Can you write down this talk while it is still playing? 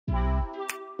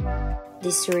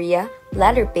dysuria,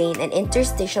 bladder pain, and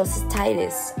interstitial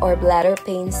cystitis or bladder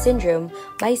pain syndrome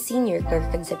by senior clerk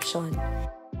conception.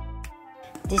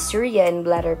 Dysuria and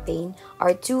bladder pain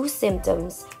are two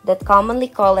symptoms that commonly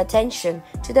call attention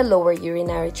to the lower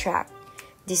urinary tract.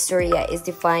 Dysuria is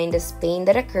defined as pain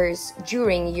that occurs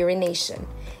during urination.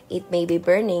 It may be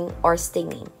burning or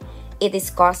stinging. It is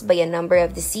caused by a number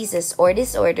of diseases or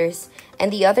disorders,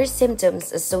 and the other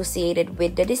symptoms associated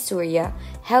with the dysuria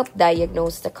help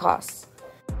diagnose the cause.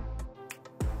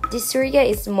 Dysuria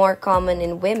is more common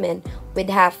in women, with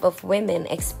half of women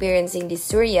experiencing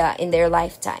dysuria in their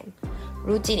lifetime.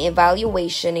 Routine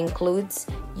evaluation includes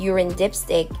urine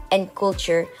dipstick and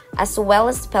culture, as well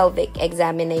as pelvic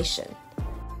examination.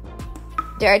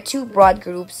 There are two broad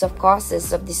groups of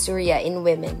causes of dysuria in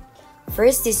women.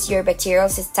 First is your bacterial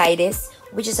cystitis,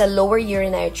 which is a lower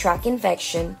urinary tract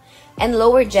infection, and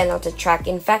lower genital tract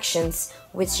infections,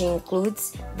 which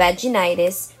includes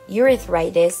vaginitis,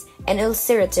 urethritis, and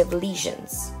ulcerative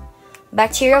lesions.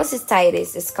 Bacterial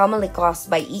cystitis is commonly caused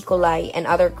by E. coli and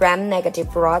other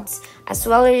gram-negative rods, as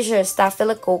well as your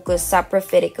Staphylococcus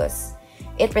saprophyticus.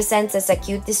 It presents as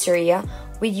acute dysuria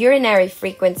with urinary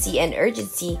frequency and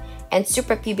urgency, and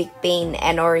suprapubic pain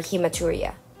and/or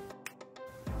hematuria.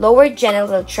 Lower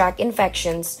genital tract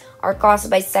infections are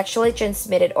caused by sexually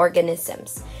transmitted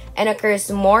organisms and occurs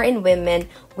more in women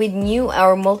with new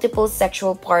or multiple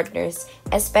sexual partners,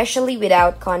 especially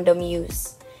without condom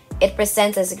use. It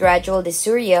presents as gradual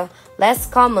dysuria, less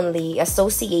commonly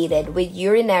associated with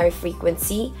urinary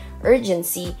frequency,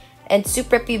 urgency, and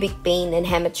suprapubic pain and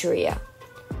hematuria.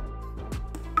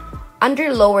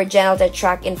 Under lower genital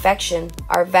tract infection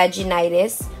are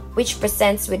vaginitis, which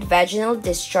presents with vaginal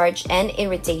discharge and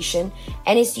irritation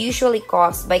and is usually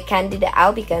caused by Candida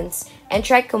albicans and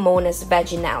Trichomonas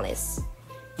vaginalis.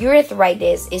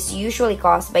 Urethritis is usually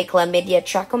caused by Chlamydia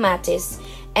trachomatis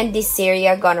and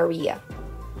Dysuria gonorrhea.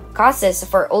 Causes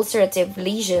for ulcerative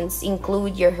lesions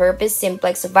include your herpes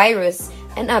simplex virus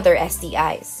and other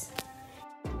STIs.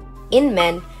 In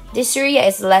men, dysuria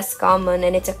is less common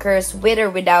and it occurs with or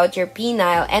without your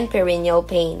penile and perineal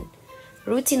pain.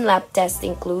 Routine lab tests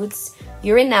includes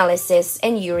urinalysis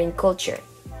and urine culture.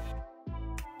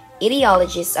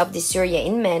 Etiologies of dysuria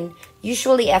in men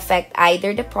usually affect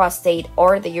either the prostate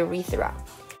or the urethra.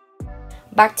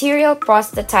 Bacterial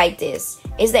prostatitis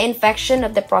is the infection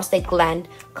of the prostate gland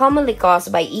commonly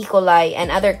caused by E. coli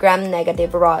and other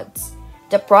gram-negative rods.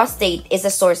 The prostate is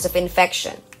a source of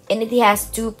infection, and it has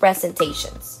two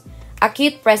presentations.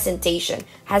 Acute presentation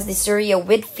has dysuria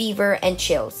with fever and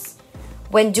chills.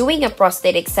 When doing a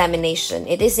prostate examination,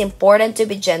 it is important to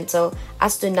be gentle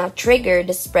as to not trigger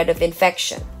the spread of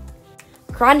infection.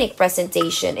 Chronic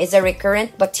presentation is a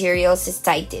recurrent bacterial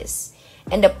cystitis,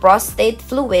 and the prostate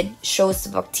fluid shows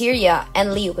bacteria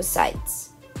and leukocytes.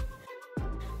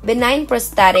 Benign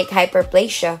prostatic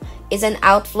hyperplasia is an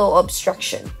outflow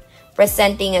obstruction,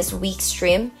 presenting as weak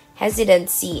stream,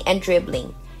 hesitancy, and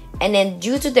dribbling, and then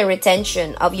due to the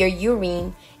retention of your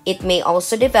urine, it may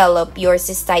also develop your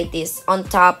cystitis on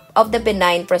top of the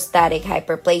benign prostatic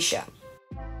hyperplasia.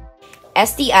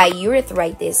 STI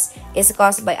urethritis is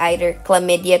caused by either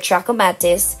Chlamydia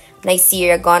trachomatis,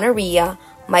 Neisseria gonorrhea,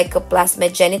 Mycoplasma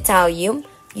genitalium,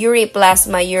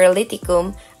 Uriplasma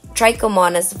urolithicum,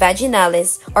 Trichomonas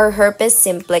vaginalis, or herpes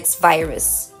simplex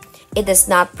virus. It does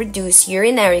not produce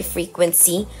urinary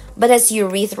frequency but has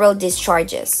urethral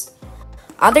discharges.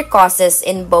 Other causes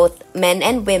in both men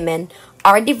and women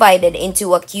are divided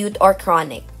into acute or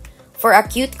chronic. For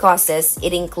acute causes,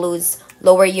 it includes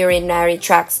lower urinary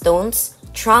tract stones,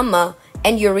 trauma,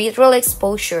 and urethral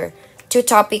exposure to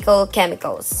topical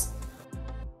chemicals.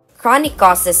 Chronic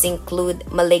causes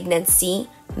include malignancy,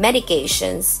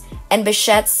 medications, and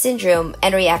Behçet's syndrome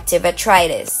and reactive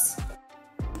arthritis.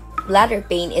 Bladder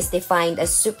pain is defined as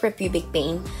suprapubic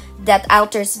pain that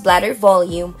alters bladder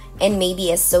volume and may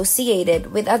be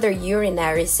associated with other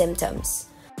urinary symptoms.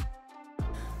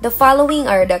 The following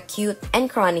are the acute and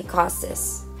chronic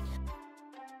causes.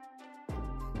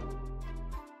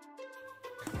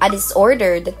 A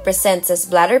disorder that presents as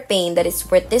bladder pain that is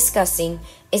worth discussing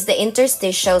is the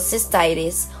interstitial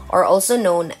cystitis, or also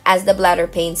known as the bladder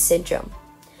pain syndrome.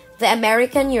 The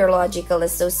American Urological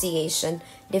Association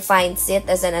defines it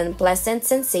as an unpleasant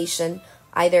sensation,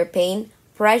 either pain,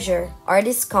 pressure, or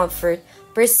discomfort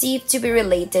perceived to be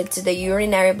related to the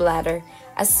urinary bladder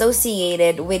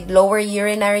associated with lower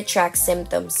urinary tract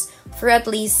symptoms for at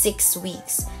least 6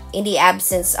 weeks in the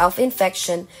absence of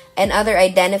infection and other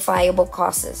identifiable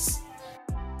causes.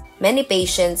 Many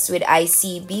patients with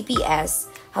IC-BPS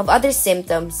have other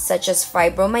symptoms such as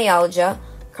fibromyalgia,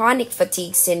 chronic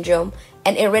fatigue syndrome,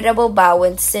 and irritable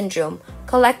bowel syndrome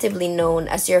collectively known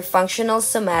as your functional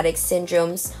somatic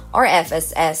syndromes or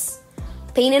FSS.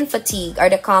 Pain and fatigue are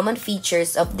the common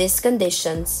features of these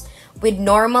conditions, with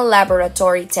normal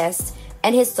laboratory tests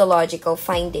and histological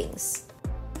findings.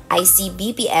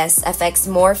 ICBPS affects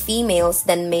more females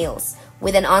than males,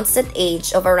 with an onset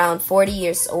age of around 40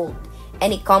 years old,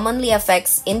 and it commonly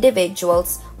affects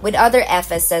individuals with other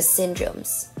FSS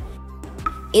syndromes.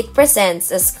 It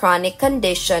presents as chronic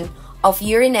condition of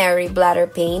urinary bladder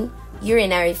pain,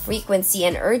 urinary frequency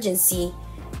and urgency,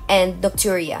 and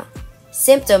dysuria.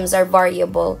 Symptoms are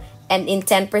variable and in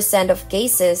 10% of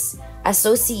cases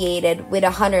associated with a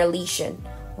Hunner lesion,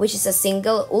 which is a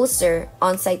single ulcer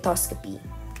on cystoscopy.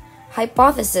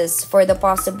 Hypotheses for the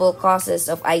possible causes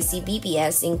of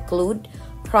ICBPS include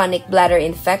chronic bladder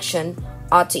infection,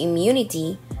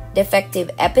 autoimmunity,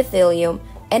 defective epithelium,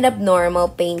 and abnormal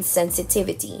pain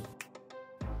sensitivity.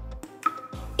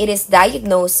 It is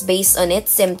diagnosed based on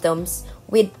its symptoms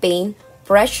with pain,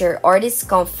 pressure, or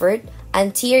discomfort,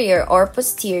 anterior or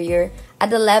posterior, at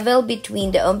the level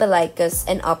between the umbilicus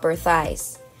and upper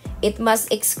thighs. It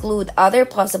must exclude other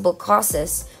possible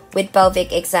causes with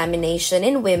pelvic examination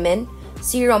in women,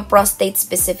 serum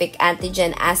prostate-specific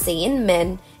antigen assay in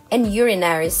men, and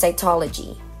urinary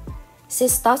cytology.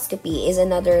 Cystoscopy is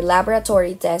another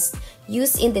laboratory test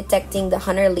used in detecting the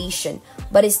Hunner lesion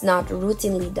but is not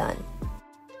routinely done.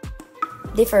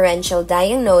 Differential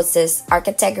diagnoses are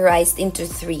categorized into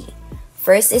three.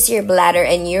 First is your bladder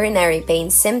and urinary pain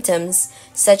symptoms,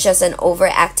 such as an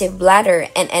overactive bladder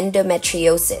and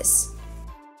endometriosis.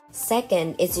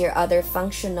 Second is your other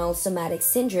functional somatic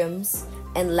syndromes,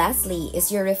 and lastly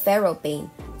is your referral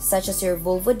pain, such as your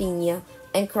vulvodynia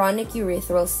and chronic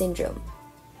urethral syndrome.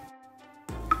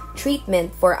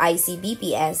 Treatment for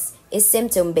ICBPS is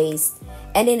symptom-based,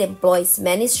 and it employs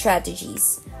many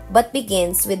strategies, but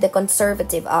begins with the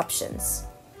conservative options.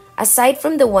 Aside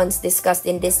from the ones discussed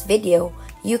in this video,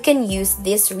 you can use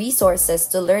these resources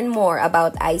to learn more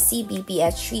about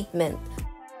ICBPS treatment.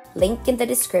 Link in the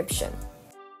description.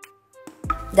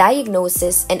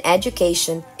 Diagnosis and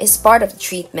education is part of the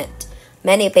treatment.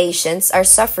 Many patients are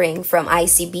suffering from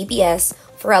ICBPS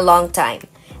for a long time,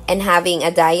 and having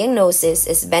a diagnosis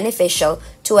is beneficial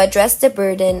to address the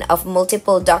burden of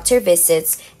multiple doctor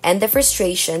visits and the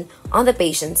frustration on the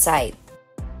patient side.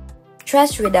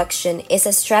 Stress reduction is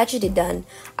a strategy done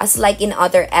as, like in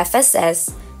other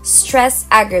FSS, stress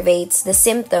aggravates the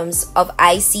symptoms of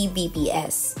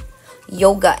ICBPS.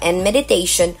 Yoga and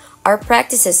meditation are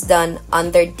practices done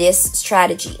under this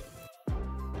strategy.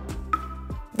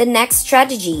 The next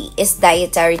strategy is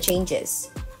dietary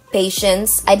changes.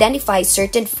 Patients identify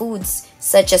certain foods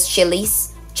such as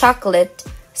chilies, chocolate,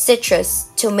 citrus,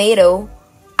 tomato,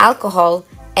 alcohol,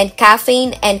 and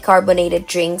caffeine and carbonated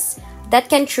drinks that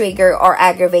can trigger or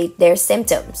aggravate their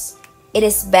symptoms. It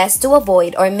is best to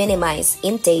avoid or minimize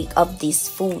intake of these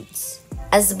foods.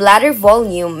 As bladder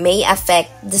volume may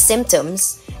affect the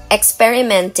symptoms,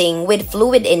 experimenting with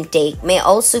fluid intake may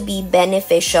also be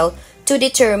beneficial to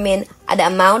determine the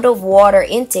amount of water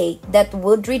intake that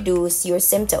would reduce your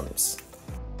symptoms.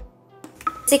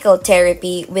 Physical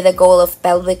therapy with the goal of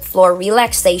pelvic floor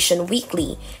relaxation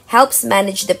weekly helps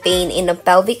manage the pain in the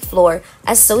pelvic floor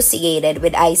associated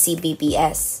with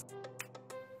ICBPS.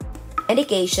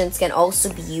 Medications can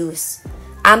also be used.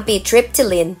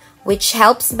 Amitriptyline, which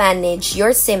helps manage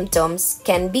your symptoms,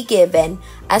 can be given,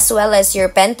 as well as your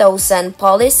pentosan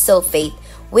polysulfate,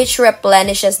 which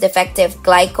replenishes defective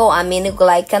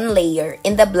glycoaminoglycan layer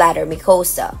in the bladder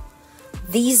mucosa.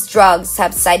 These drugs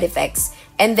have side effects,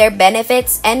 and their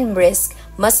benefits and risk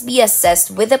must be assessed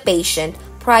with the patient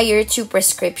prior to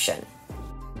prescription.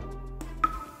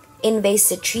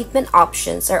 Invasive treatment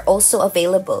options are also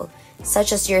available,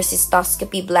 such as your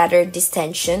cystoscopy bladder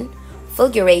distension,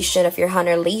 fulguration of your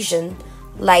Hunner lesion,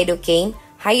 lidocaine,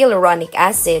 hyaluronic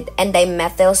acid, and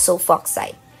dimethyl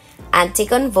sulfoxide.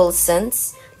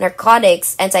 Anticonvulsants,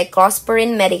 narcotics, and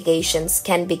cyclosporin medications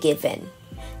can be given.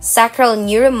 Sacral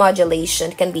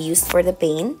neuromodulation can be used for the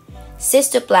pain.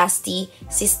 Cystoplasty,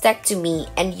 cystectomy,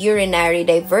 and urinary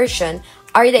diversion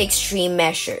are the extreme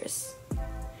measures.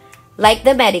 Like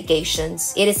the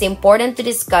medications, it is important to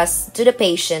discuss to the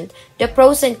patient the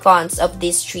pros and cons of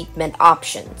these treatment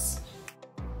options.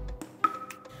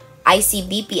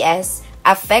 ICBPS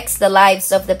affects the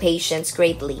lives of the patients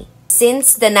greatly.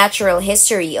 Since the natural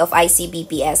history of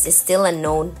ICBPS is still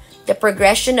unknown, the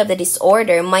progression of the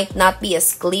disorder might not be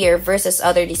as clear versus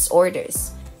other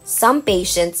disorders. Some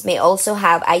patients may also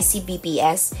have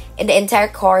ICBPS in the entire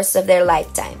course of their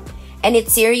lifetime, and it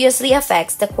seriously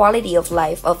affects the quality of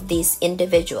life of these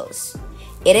individuals.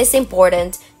 It is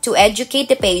important to educate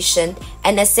the patient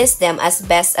and assist them as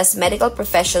best as medical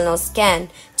professionals can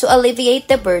to alleviate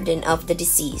the burden of the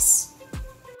disease.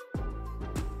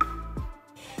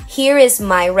 Here is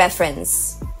my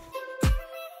reference.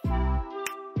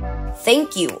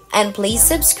 Thank you, and please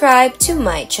subscribe to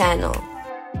my channel.